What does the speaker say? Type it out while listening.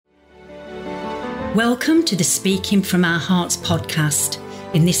Welcome to the Speaking from Our Hearts podcast.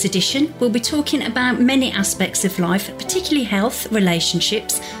 In this edition, we'll be talking about many aspects of life, particularly health,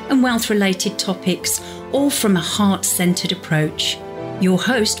 relationships, and wealth-related topics, all from a heart-centred approach. Your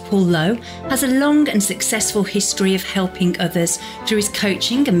host, Paul Lowe, has a long and successful history of helping others through his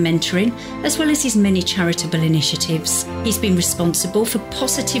coaching and mentoring, as well as his many charitable initiatives. He's been responsible for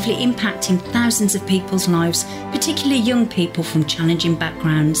positively impacting thousands of people's lives, particularly young people from challenging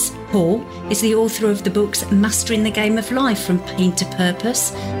backgrounds. Paul is the author of the books Mastering the Game of Life from Pain to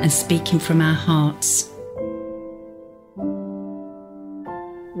Purpose and Speaking from Our Hearts.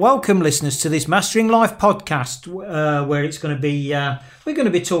 Welcome, listeners, to this Mastering Life podcast, where it's going to be we're going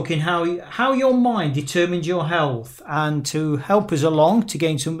to be talking how your mind determines your health. And to help us along to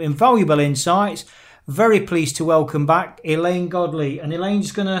gain some invaluable insights, very pleased to welcome back Elaine Godley. And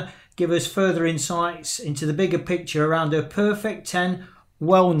Elaine's going to give us further insights into the bigger picture around her Perfect 10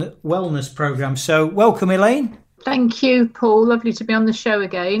 wellness program. So welcome, Elaine. Thank you, Paul. Lovely to be on the show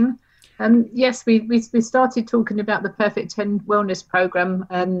again. Yes, we started talking about the Perfect 10 Wellness Programme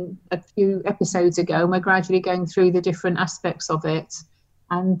a few episodes ago, and we're gradually going through the different aspects of it.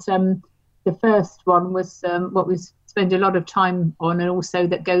 And the first one was what we spend a lot of time on, and also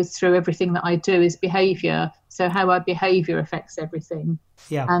that goes through everything that I do, is behaviour. So how our behaviour affects everything.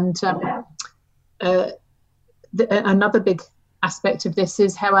 Yeah. And another big aspect of this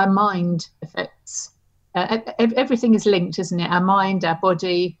is how our mind affects. Everything is linked, isn't it? Our mind, our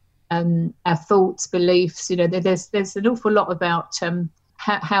body, our thoughts, beliefs. You know, there's an awful lot about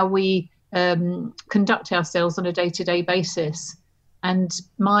how we conduct ourselves on a day-to-day basis. And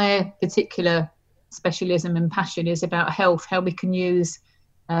my particular specialism and passion is about health, how we can use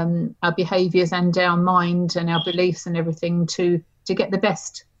our behaviours and our mind and our beliefs and everything to get the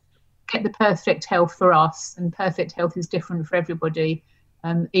perfect health for us. And perfect health is different for everybody.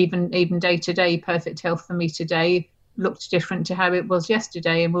 Even day to day, perfect health for me today looked different to how it was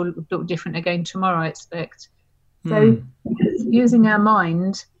yesterday, and will look different again tomorrow, I expect. So using our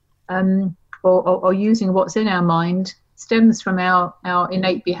mind or using what's in our mind stems from our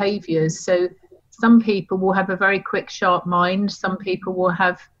innate behaviours. So some people will have a very quick, sharp mind. Some people will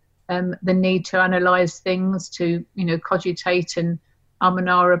have the need to analyse things, to cogitate and and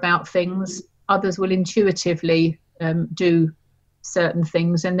ah about things. Others will intuitively do certain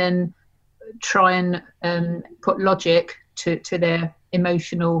things and then try and put logic to their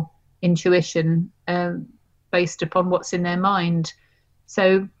emotional intuition based upon what's in their mind.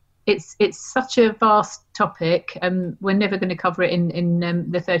 So it's such a vast topic, and we're never going to cover it in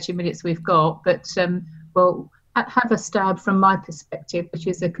the 30 minutes we've got, but we'll have a stab from my perspective, which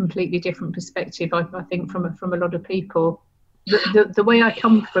is a completely different perspective, I think, from a lot of people. The way I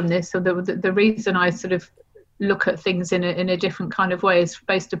come from this, or the reason I sort of look at things in a different kind of way, is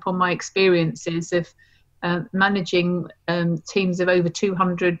based upon my experiences of managing teams of over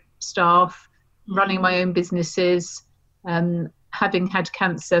 200 staff, running my own businesses, having had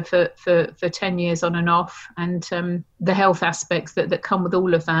cancer for 10 years on and off, and the health aspects that come with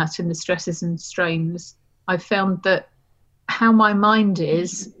all of that, and the stresses and strains. I've found that how my mind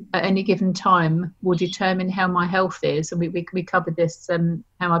is at any given time will determine how my health is. And we covered this,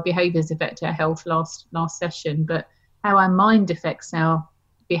 how our behaviours affect our health last session, but how our mind affects our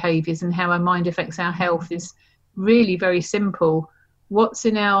behaviours and how our mind affects our health is really very simple. What's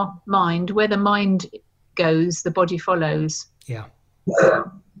in our mind, where the mind goes, the body follows. Yeah.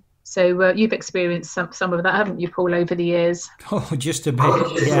 So you've experienced some of that, haven't you, Paul, over the years? Oh, just a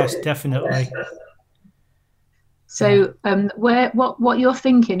bit. Yes, definitely. So what you're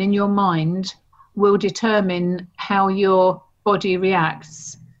thinking in your mind will determine how your body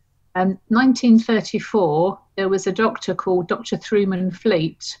reacts. 1934, there was a doctor called Dr. Truman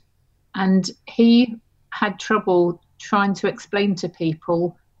Fleet, and he had trouble trying to explain to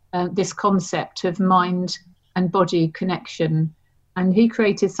people this concept of mind and body connection. And he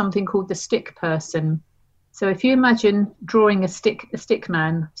created something called the stick person. So if you imagine drawing a stick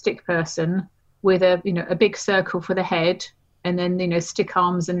person, with a big circle for the head, and then stick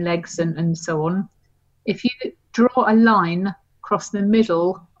arms and legs and so on. If you draw a line across the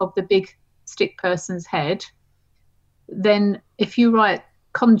middle of the big stick person's head, then if you write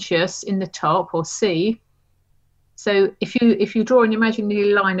conscious in the top, or C, so if you draw an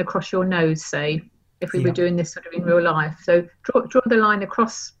imaginary line across your nose, say, if we were doing this sort of in real life, so draw the line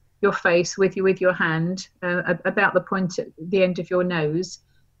across your face with your hand about the point at the end of your nose.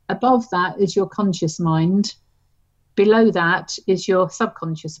 Above that is your conscious mind. Below that is your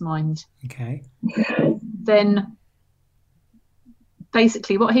subconscious mind. Okay. Then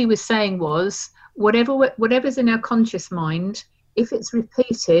basically what he was saying was whatever's in our conscious mind if it's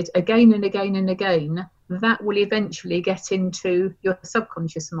repeated again and again and again, that will eventually get into your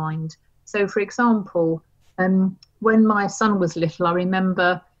subconscious mind. So, for example, when my son was little, I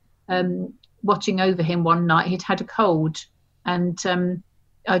remember watching over him one night. He'd had a cold, and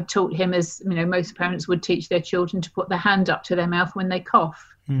I taught him, as you know, most parents would teach their children, to put their hand up to their mouth when they cough.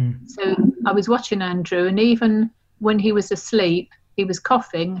 So I was watching Andrew, and even when he was asleep, he was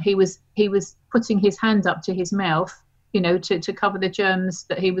coughing. He was putting his hand up to his mouth, you know, to cover the germs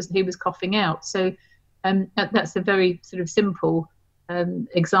that he was coughing out. So that's a very sort of simple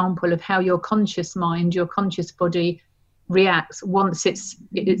example of how your conscious mind, your conscious body reacts once it's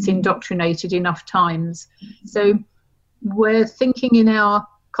indoctrinated enough times. So we're thinking in our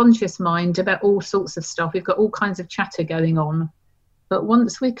conscious mind about all sorts of stuff. We've got all kinds of chatter going on. But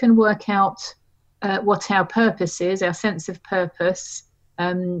once we can work out what our purpose is, our sense of purpose,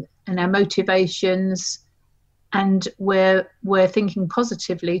 and our motivations, and we're thinking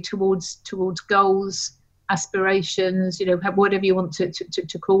positively towards goals, aspirations, you know, whatever you want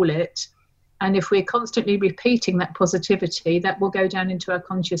to call it. And if we're constantly repeating that positivity, that will go down into our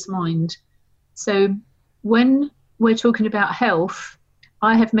conscious mind. So when we're talking about health,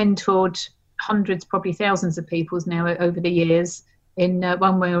 I have mentored hundreds, probably thousands of people now over the years in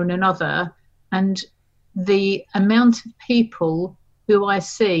one way or another. And the amount of people who I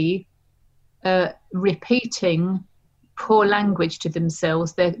see repeating poor language to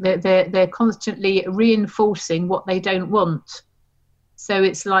themselves, they're constantly reinforcing what they don't want. So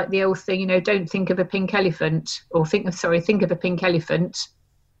it's like the old thing, you know, don't think of a pink elephant, or think of a pink elephant.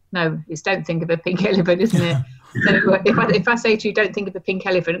 No, it's don't think of a pink elephant, isn't it? So if I say to you, don't think of a pink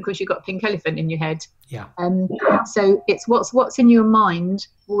elephant, of course you've got a pink elephant in your head. Yeah. So it's what's in your mind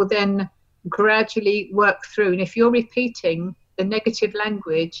will then gradually work through. And if you're repeating the negative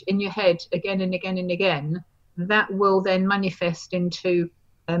language in your head again and again and again, that will then manifest into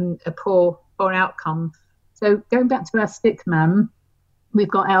a poor outcome. So going back to our stick man, we've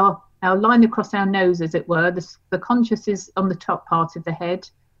got our line across our nose, as it were. The conscious is on the top part of the head.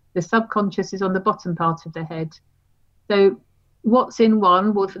 The subconscious is on the bottom part of the head. So what's in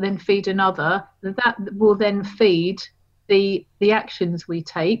one will then feed another. That will then feed the actions we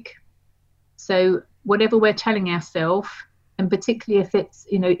take. So whatever we're telling ourselves, and particularly if it's,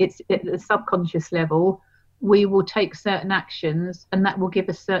 you know, it's at the subconscious level, we will take certain actions, and that will give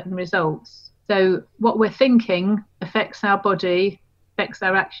us certain results. So what we're thinking affects our body, affects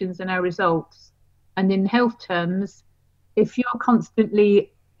our actions and our results. And in health terms, if you're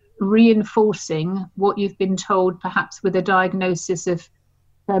constantly reinforcing what you've been told, perhaps with a diagnosis of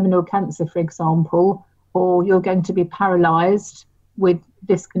terminal cancer, for example, or you're going to be paralyzed with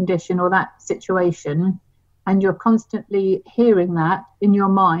this condition or that situation, and you're constantly hearing that in your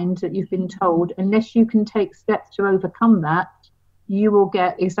mind that you've been told, unless you can take steps to overcome that, you will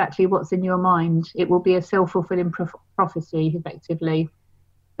get exactly what's in your mind. It will be a self-fulfilling prophecy, effectively.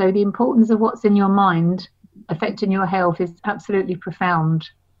 So the importance of what's in your mind affecting your health is absolutely profound.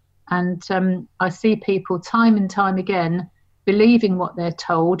 And I see people time and time again believing what they're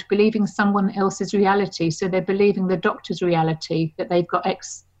told, believing someone else's reality. So they're believing the doctor's reality, that they've got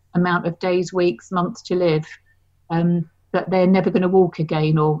X amount of days, weeks, months to live, that they're never going to walk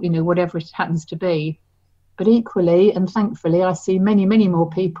again, or, you know, whatever it happens to be. But equally, and thankfully, I see many, many more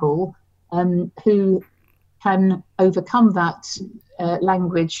people who can overcome that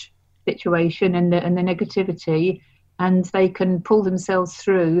language situation and the negativity, and they can pull themselves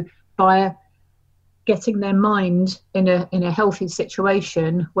through by getting their mind in a healthy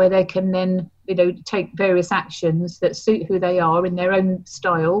situation where they can then, you know, take various actions that suit who they are in their own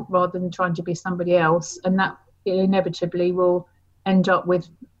style, rather than trying to be somebody else, and that inevitably will end up with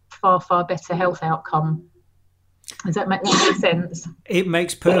far better health outcome. Does that make sense? It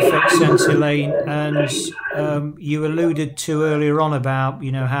makes perfect sense, Elaine. And you alluded to earlier on about,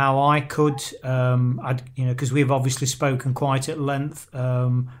 you know, how I could, because we've obviously spoken quite at length,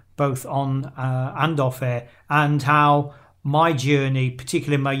 both on and off air, and how my journey,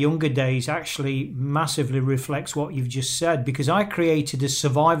 particularly in my younger days, actually massively reflects what you've just said, because I created a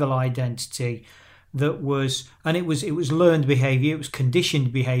survival identity that was, and it was learned behaviour, it was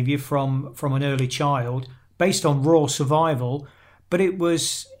conditioned behaviour from an early child, based on raw survival, but it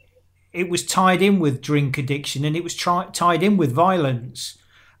was tied in with drink addiction, and it was tied in with violence,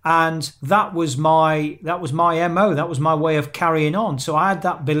 and that was my MO. That was my way of carrying on. So I had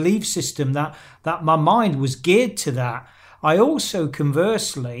that belief system that my mind was geared to that. I also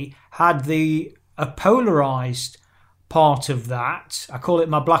conversely had a polarized part of that. I call it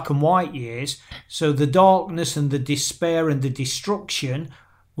my black and white years. So the darkness and the despair and the destruction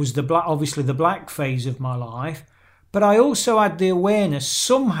was obviously the black phase of my life, But I also had the awareness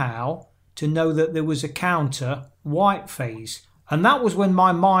somehow to know that there was a counter white phase. And that was when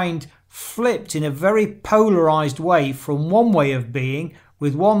my mind flipped in a very polarized way from one way of being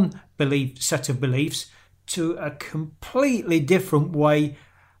with one set of beliefs to a completely different way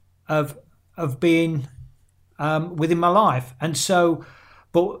of being within my life. And so,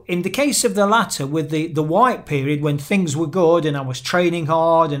 but in the case of the latter, with the white period, when things were good and I was training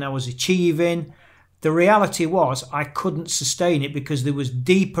hard and I was achieving, the reality was I couldn't sustain it because there was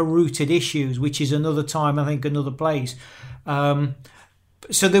deeper rooted issues, which is another time, I think, another place.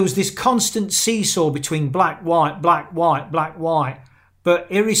 So there was this constant seesaw between black, white, black, white, black, white. But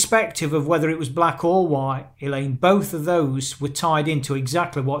irrespective of whether it was black or white, Elaine, both of those were tied into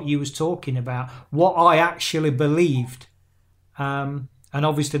exactly what you was talking about, what I actually believed. And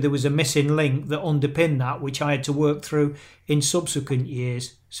obviously there was a missing link that underpinned that, which I had to work through in subsequent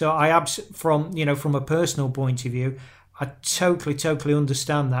years. So from a personal point of view, I totally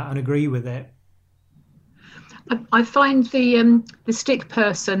understand that and agree with it. I find the stick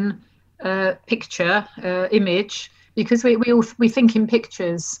person picture image, because we think in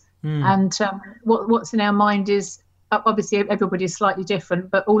pictures, and what's in our mind is obviously everybody's slightly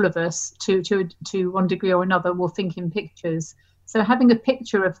different, but all of us to one degree or another will think in pictures. So having a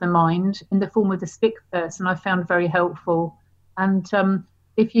picture of the mind in the form of the stick person, I found very helpful. And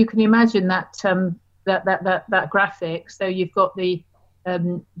if you can imagine that graphic, so you've got the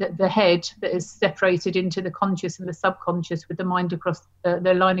head that is separated into the conscious and the subconscious, with the mind across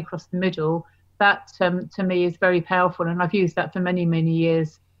the line across the middle. That to me is very powerful, and I've used that for many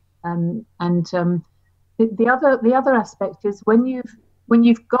years. The other aspect is when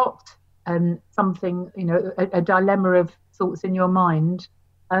you've got something, a dilemma of thoughts in your mind,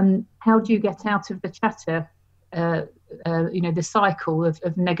 how do you get out of the chatter, the cycle of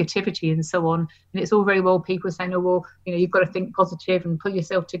negativity and so on? And it's all very well people saying, oh well, you've got to think positive and pull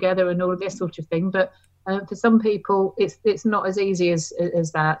yourself together and all of this sort of thing, but for some people it's not as easy as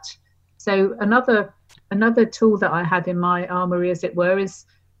that. So another tool that I have in my armory, as it were, is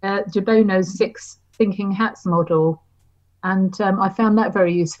de Bono's 6 thinking hats model. And I found that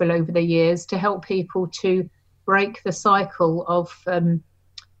very useful over the years to help people to break the cycle of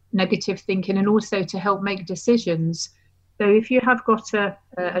negative thinking, and also to help make decisions. So if you have got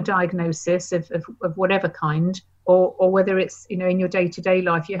a diagnosis of whatever kind, or whether it's, in your day-to-day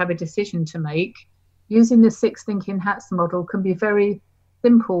life, you have a decision to make, using the 6 thinking hats model can be very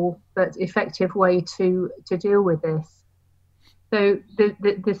simple but effective way to deal with this. So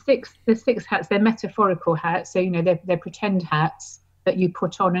the six hats, they're metaphorical hats, so they're pretend hats that you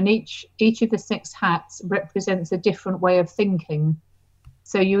put on, and each of the 6 hats represents a different way of thinking.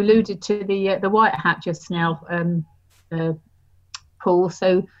 So you alluded to the white hat just now, Paul.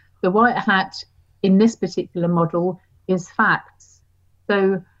 So the white hat in this particular model is facts.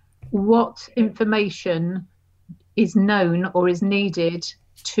 So what information is known or is needed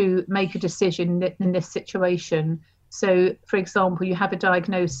to make a decision in this situation? So, for example, you have a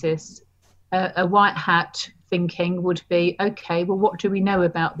diagnosis. A white hat thinking would be, okay, well, what do we know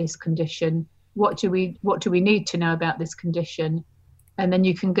about this condition? What do we need to know about this condition? And then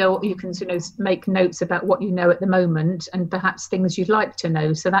you can make notes about what you know at the moment, and perhaps things you'd like to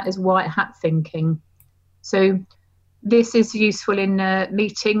know. So that is white hat thinking. So this is useful in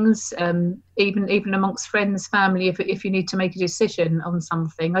meetings, even amongst friends, family, if you need to make a decision on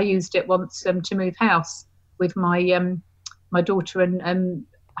something. I used it once to move house with my daughter and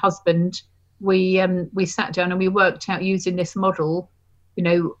husband. We sat down and we worked out, using this model,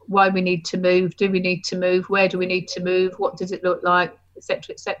 why we need to move, do we need to move, where do we need to move, what does it look like,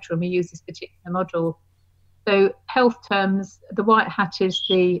 etc., etc. And we use this particular model. So health terms, the white hat is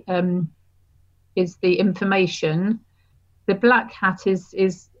the information. The black hat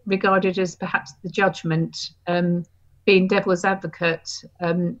is regarded as perhaps the judgment, being devil's advocate,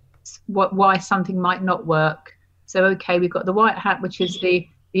 why something might not work. So, okay, we've got the white hat, which is the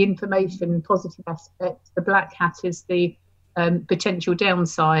information, positive aspect. The black hat is the potential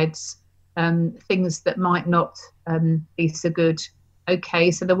downsides, things that might not be so good. Okay,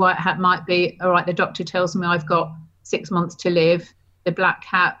 so the white hat might be, all right, the doctor tells me I've got 6 months to live. The black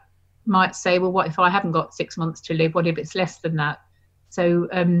hat might say, well, what if I haven't got 6 months to live? What if it's less than that? So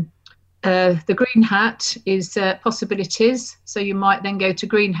the green hat is possibilities. So you might then go to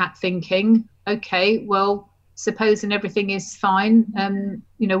green hat thinking, okay, well, supposing everything is fine,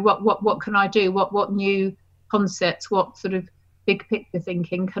 what can I do? What new concepts, what sort of big picture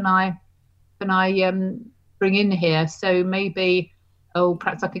thinking can I bring in here? So maybe,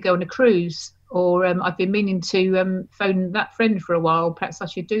 perhaps I could go on a cruise, or I've been meaning to phone that friend for a while. Perhaps I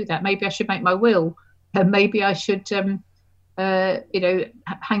should do that. Maybe I should make my will, maybe I should, hang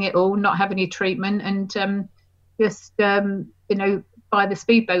it all, not have any treatment, and just, buy the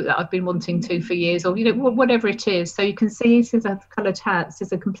speedboat that I've been wanting to for years, or, whatever it is. So you can see each of the coloured hats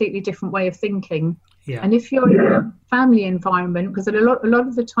is a completely different way of thinking. Yeah. And if you're in a family environment, because a lot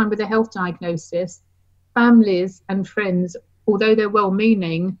of the time with a health diagnosis, families and friends, although they're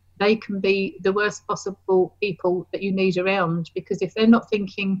well-meaning, they can be the worst possible people that you need around, because if they're not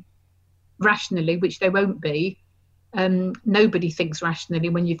thinking rationally, which they won't be, nobody thinks rationally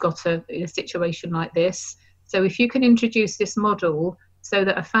when you've got a situation like this. So if you can introduce this model so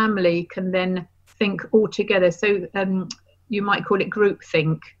that a family can then think all together, so you might call it group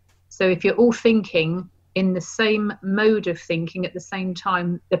think. So if you're all thinking in the same mode of thinking at the same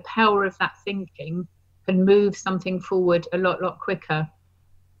time, the power of that thinking can move something forward a lot quicker.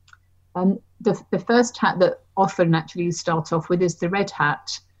 The first hat that often actually you start off with is the red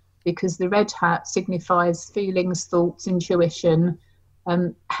hat, because the red hat signifies feelings, thoughts, intuition,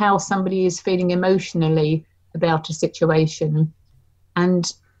 how somebody is feeling emotionally about a situation.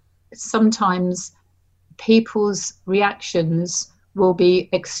 And sometimes people's reactions will be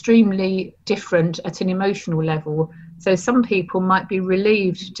extremely different at an emotional level. So some people might be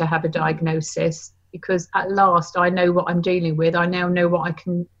relieved to have a diagnosis, because at last I know what I'm dealing with. I now know what I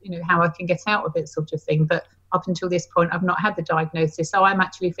can, how I can get out of it, sort of thing. But up until this point, I've not had the diagnosis, so I'm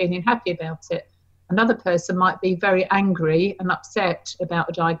actually feeling happy about it. Another person might be very angry and upset about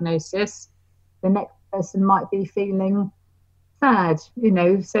a diagnosis. The next person might be feeling sad,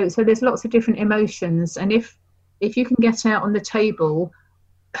 so there's lots of different emotions. And if you can get out on the table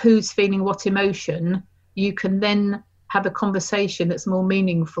who's feeling what emotion, you can then have a conversation that's more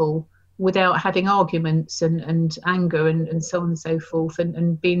meaningful without having arguments and anger and so on and so forth,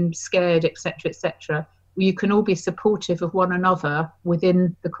 and being scared, etc. You can all be supportive of one another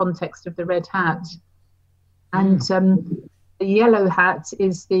within the context of the red hat. And the yellow hat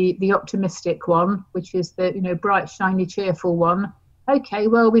is the optimistic one, which is the bright, shiny, cheerful one. Okay,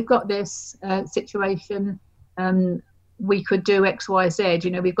 well, we've got this situation. We could do X, Y, Z.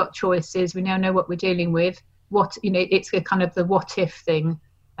 We've got choices. We now know what we're dealing with. It's a kind of the what if thing.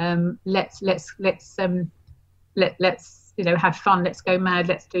 Let's have fun. Let's go mad.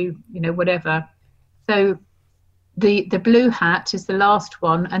 Let's do whatever. So the blue hat is the last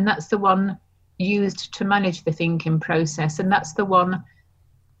one, and that's the one used to manage the thinking process, and that's the one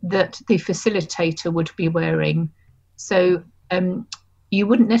that the facilitator would be wearing. So you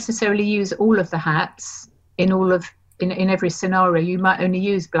wouldn't necessarily use all of the hats in every scenario. You might only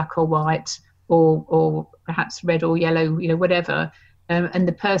use black or white, or perhaps red or yellow, whatever. And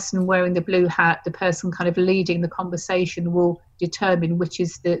the person wearing the blue hat, the person kind of leading the conversation, will determine which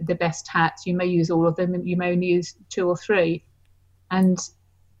is the best hat. You may use all of them, and you may only use 2 or 3. And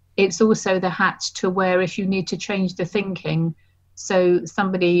it's also the hat to wear if you need to change the thinking. So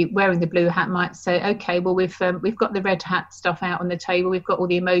somebody wearing the blue hat might say, okay, well, we've got the red hat stuff out on the table. We've got all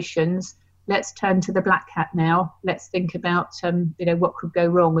the emotions. Let's turn to the black hat now. Let's think about, what could go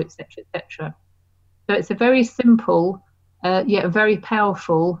wrong, etc., etc. So it's a very simple, yet a very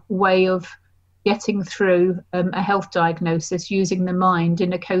powerful way of getting through a health diagnosis using the mind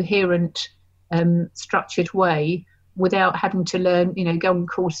in a coherent, structured way, without having to learn, go on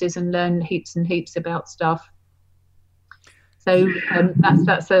courses and learn heaps and heaps about stuff. So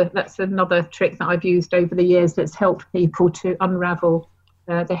that's another trick that I've used over the years that's helped people to unravel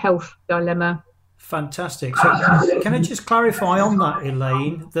the health dilemma. Fantastic. So can I just clarify on that,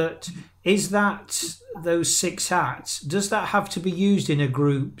 Elaine, that those 6 hats, does that have to be used in a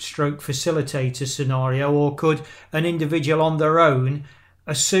group stroke facilitator scenario, or could an individual on their own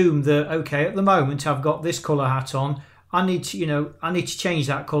assume that, okay, at the moment I've got this colour hat on, I need to change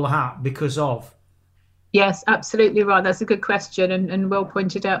that colour hat because of? Yes, absolutely right. That's a good question, and well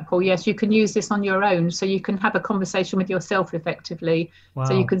pointed out, Paul. Yes, you can use this on your own, so you can have a conversation with yourself effectively. Wow.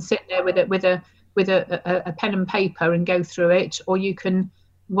 So you can sit there with a pen and paper and go through it, or you can,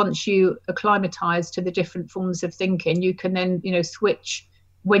 once you acclimatise to the different forms of thinking, you can then switch.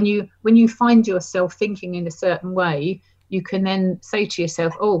 When you find yourself thinking in a certain way, you can then say to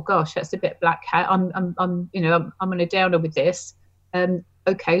yourself, "Oh gosh, that's a bit black hat. I'm on a downer with this.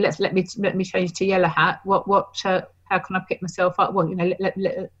 Okay, let me change to yellow hat. How can I pick myself up? Well,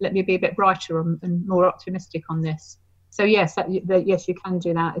 let me be a bit brighter and more optimistic on this." So yes, yes, you can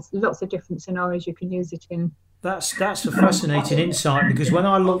do that. It's lots of different scenarios you can use it in. That's a fascinating insight, because when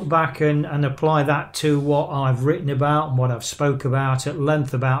I look back and apply that to what I've written about and what I've spoke about at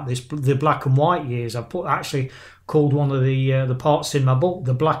length about the black and white years, I've actually called one of the parts in my book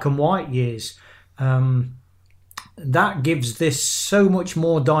the black and white years. that gives this so much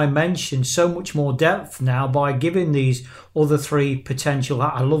more dimension, so much more depth now by giving these other three potential.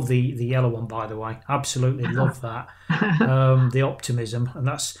 I love the yellow one, by the way. Absolutely love that. The optimism. And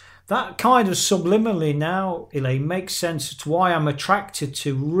that kind of subliminally now, Elaine, makes sense to why I'm attracted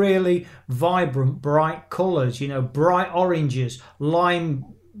to really vibrant, bright colours, bright oranges, lime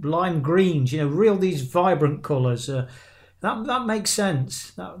greens, real these vibrant colours. That makes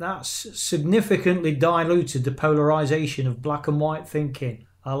sense. That's significantly diluted the polarisation of black and white thinking.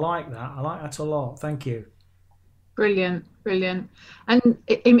 I like that. I like that a lot. Thank you. Brilliant. And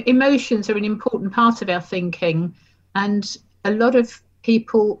emotions are an important part of our thinking. And a lot of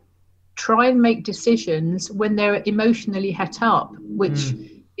people try and make decisions when they're emotionally het up, which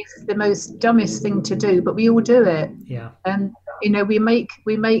is the most dumbest thing to do, but we all do it. Yeah. And we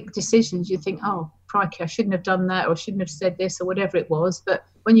make decisions. You think, oh, crikey, I shouldn't have done that, or I shouldn't have said this, or whatever it was. But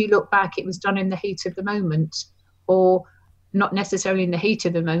when you look back, it was done in the heat of the moment, or not necessarily in the heat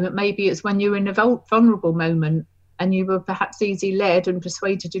of the moment. Maybe it's when you were in a vulnerable moment and you were perhaps easily led and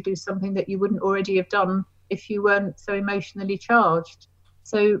persuaded to do something that you wouldn't already have done if you weren't so emotionally charged.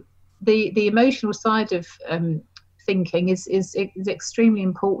 So the emotional side of thinking is extremely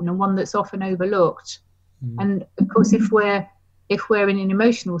important, and one that's often overlooked. And of course, if we're in an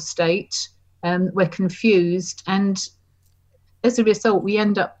emotional state, we're confused, and as a result we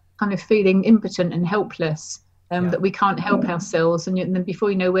end up kind of feeling impotent and helpless, that we can't help ourselves, and then before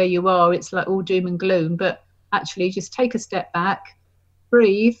you know where you are, it's like all doom and gloom. But actually, just take a step back,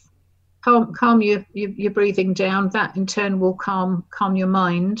 breathe, calm your breathing down. That in turn will calm your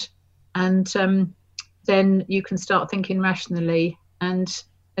mind, and then you can start thinking rationally. And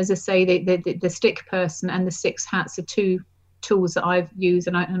as I say, the stick person and the 6 hats are 2 tools that I've used,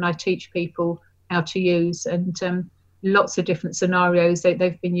 and I teach people how to use, and lots of different scenarios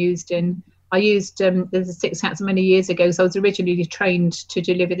they've been used in. I used the 6 hats many years ago, so I was originally trained to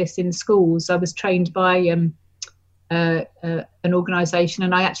deliver this in schools. I was trained by an organisation,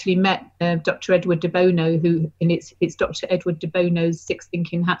 and I actually met Dr. Edward de Bono, it's Dr. Edward de Bono's 6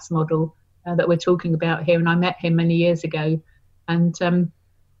 thinking hats model that we're talking about here, and I met him many years ago, and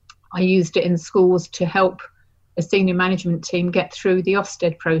I used it in schools to help a senior management team get through the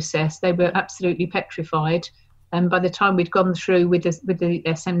Ofsted process. They were absolutely petrified, and by the time we'd gone through with the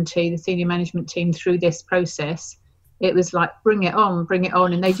SMT, the senior management team, through this process, it was like, bring it on,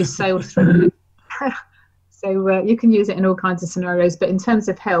 and they just sailed through. So you can use it in all kinds of scenarios, but in terms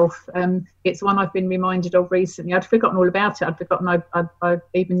of health, it's one I've been reminded of recently. I'd forgotten all about it. I'd forgotten I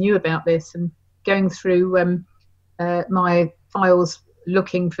even knew about this, and going through my files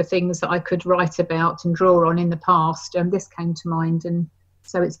looking for things that I could write about and draw on in the past, this came to mind, and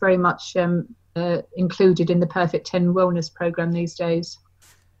so it's very much included in the Perfect 10 wellness program these days.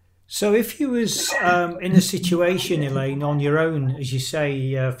 So if you was in a situation, Elaine, on your own, as you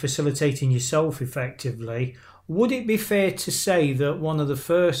say, facilitating yourself effectively, would it be fair to say that one of the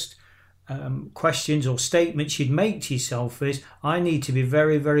first questions or statements you'd make to yourself is, I need to be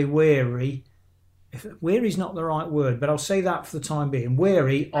very, very wary? Wary is not the right word, but I'll say that for the time being.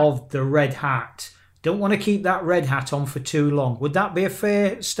 Wary of the red hat. Don't want to keep that red hat on for too long. Would that be a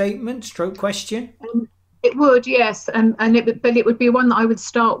fair statement, stroke question? It would, yes, but it would be one that I would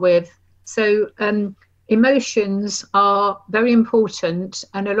start with. So emotions are very important,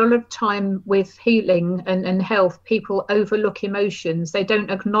 and a lot of time with healing and health, people overlook emotions. They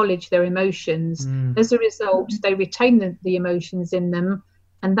don't acknowledge their emotions. As a result, they retain the emotions in them,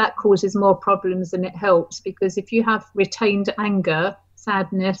 and that causes more problems than it helps, because if you have retained anger,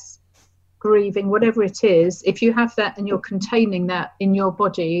 sadness, grieving, whatever it is, if you have that and you're containing that in your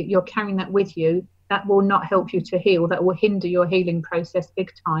body, you're carrying that with you, that will not help you to heal. That will hinder your healing process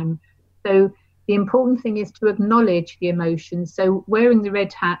big time. So the important thing is to acknowledge the emotions. So wearing the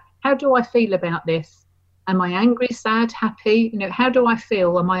red hat, how do I feel about this? Am I angry, sad, happy? How do I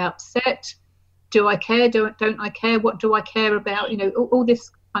feel? Am I upset? Do I care? Don't I care? What do I care about? All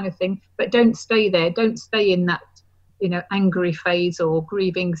this kind of thing. But don't stay there. Don't stay in that, angry phase or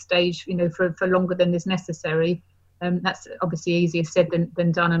grieving stage, for longer than is necessary. That's obviously easier said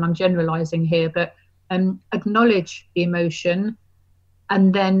than done, and I'm generalizing here, but acknowledge the emotion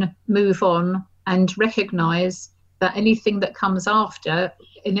and then move on and recognize that anything that comes after,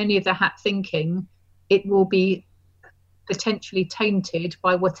 in any of the hat thinking, it will be potentially tainted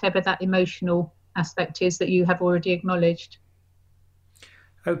by whatever that emotional aspect is that you have already acknowledged.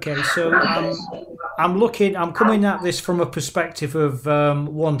 Okay, so I'm coming at this from a perspective of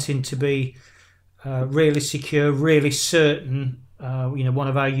wanting to be really secure, really certain, one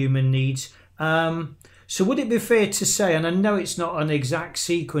of our human needs. So would it be fair to say, and I know it's not an exact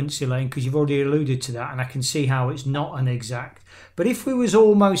sequence, Elaine, because you've already alluded to that, and I can see how it's not an exact, but if we was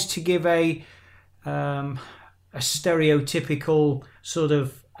almost to give a stereotypical sort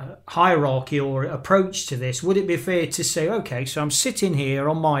of hierarchy or approach to this, would it be fair to say, okay, so I'm sitting here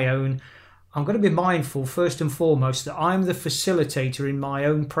on my own, I'm going to be mindful first and foremost that I'm the facilitator in my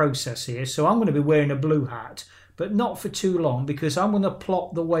own process here, so I'm going to be wearing a blue hat, but not for too long, because I'm going to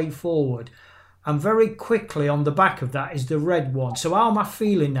plot the way forward. And very quickly on the back of that is the red one. So how am I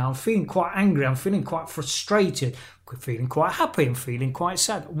feeling now? I'm feeling quite angry, I'm feeling quite frustrated, I'm feeling quite happy, I'm feeling quite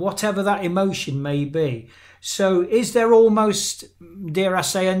sad, whatever that emotion may be. So is there almost, dare I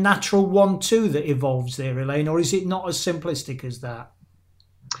say, a natural 1-2 that evolves there, Elaine, or is it not as simplistic as that?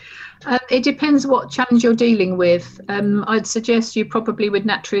 It depends what challenge you're dealing with. I'd suggest you probably would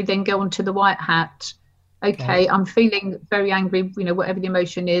naturally then go on to the white hat. Okay, I'm feeling very angry, whatever the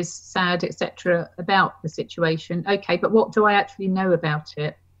emotion is, sad, etc., about the situation. Okay, but what do I actually know about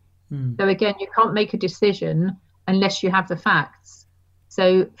it? So again, you can't make a decision unless you have the facts.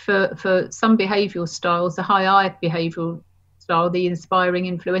 So for some behavioural styles, the high I behavioural style, the inspiring,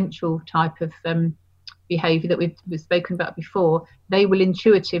 influential type of behaviour that we've spoken about before, they will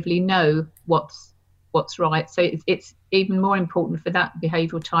intuitively know what's right. So it's even more important for that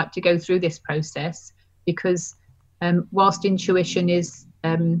behavioural type to go through this process, because whilst intuition is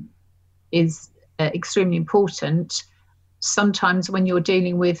extremely important, sometimes when you're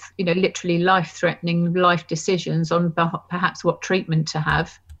dealing with literally life-threatening life decisions on perhaps what treatment to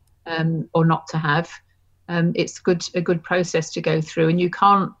have or not to have, it's a good process to go through, and you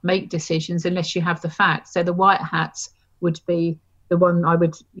can't make decisions unless you have the facts. So the white hats would be the one I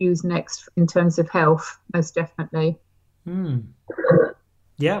would use next in terms of health, most definitely.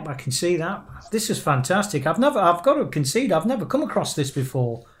 Yeah, I can see that. This is fantastic. I've got to concede, I've never come across this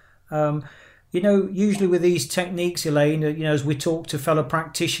before. Usually with these techniques, Elaine, as we talk to fellow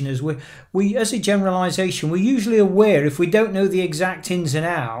practitioners, we as a generalisation, we're usually aware, if we don't know the exact ins and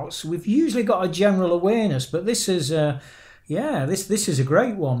outs, we've usually got a general awareness. But this is, this is a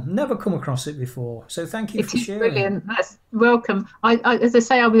great one. Never come across it before. So thank you for sharing. Brilliant. That's welcome. I as I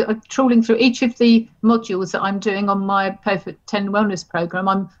say, I'm trawling through each of the modules that I'm doing on my Perfect 10 Wellness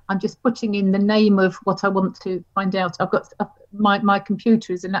Programme. I'm just putting in the name of what I want to find out. I've got my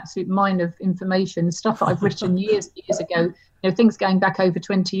computer is an absolute mine of information, stuff that I've written years ago, things going back over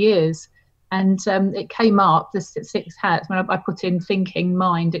 20 years. And it came up, the 6 hats, when I put in thinking,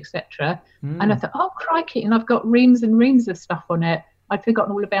 mind, etc. And I thought, oh, crikey, and I've got reams and reams of stuff on it. I'd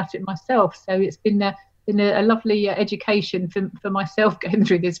forgotten all about it myself. So it's been a lovely education for myself going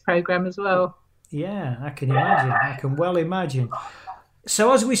through this programme as well. Yeah, I can imagine. I can well imagine.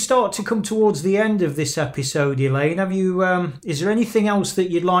 So as we start to come towards the end of this episode, Elaine, have you? Is there anything else that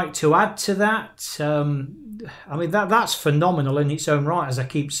you'd like to add to that? That's phenomenal in its own right, as I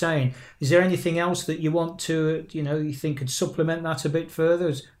keep saying. Is there anything else that you want to, you think could supplement that a bit further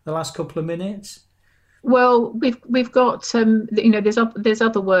as the last couple of minutes? Well, we've got there's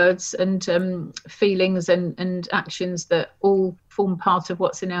other words and feelings and actions that all form part of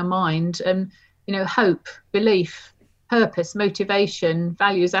what's in our mind. Hope, belief, purpose, motivation,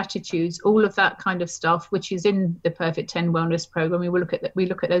 values, attitudes, all of that kind of stuff, which is in the Perfect 10 Wellness Programme. We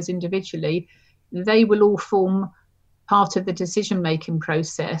look at those individually. They will all form part of the decision-making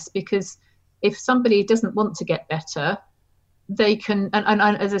process, because if somebody doesn't want to get better, they can, and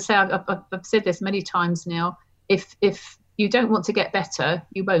as I say, I've said this many times now, if you don't want to get better,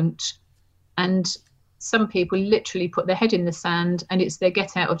 you won't. And some people literally put their head in the sand, and it's their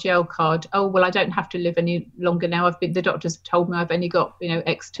get out of jail card. Oh, well, I don't have to live any longer now. the doctors told me I've only got,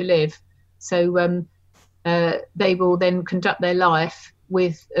 X to live. So they will then conduct their life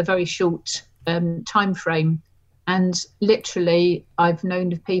with a very short time frame. And literally, I've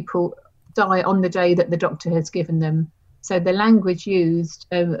known of people die on the day that the doctor has given them. So the language used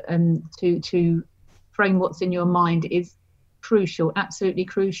to frame what's in your mind is crucial, absolutely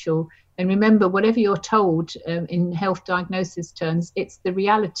crucial. And remember, whatever you're told in health diagnosis terms, it's the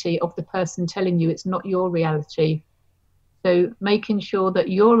reality of the person telling you, it's not your reality. So making sure that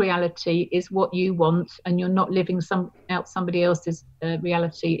your reality is what you want and you're not living out somebody else's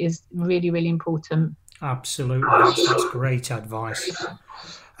reality is really, really important. Absolutely. That's great advice.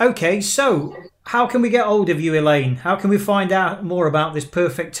 Okay, so how can we get hold of you, Elaine? How can we find out more about this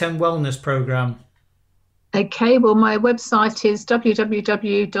Perfect 10 Wellness Programme? Okay, well, my website is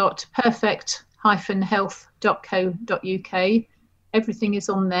www.perfect-health.co.uk. Everything is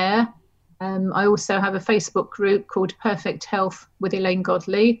on there. I also have a Facebook group called Perfect Health with Elaine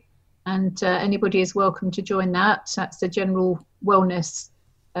Godley, and anybody is welcome to join that. That's the general wellness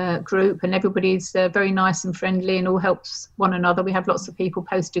group, and everybody's very nice and friendly and all helps one another. We have lots of people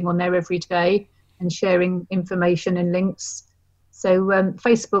posting on there every day and sharing information and links. So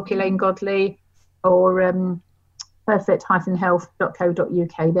Facebook, Elaine Godley, or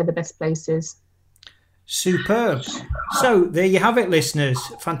perfect-health.co.uk, they're the best places. Superb. So there you have it, listeners.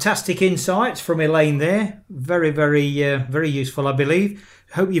 Fantastic insights from Elaine there. Very, very useful, I believe.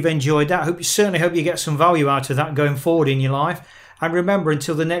 Hope you've enjoyed that. Certainly hope you get some value out of that going forward in your life. And remember,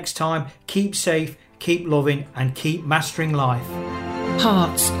 until the next time, keep safe, keep loving, and keep mastering life.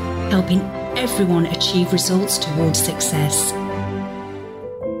 Hearts, helping everyone achieve results towards success.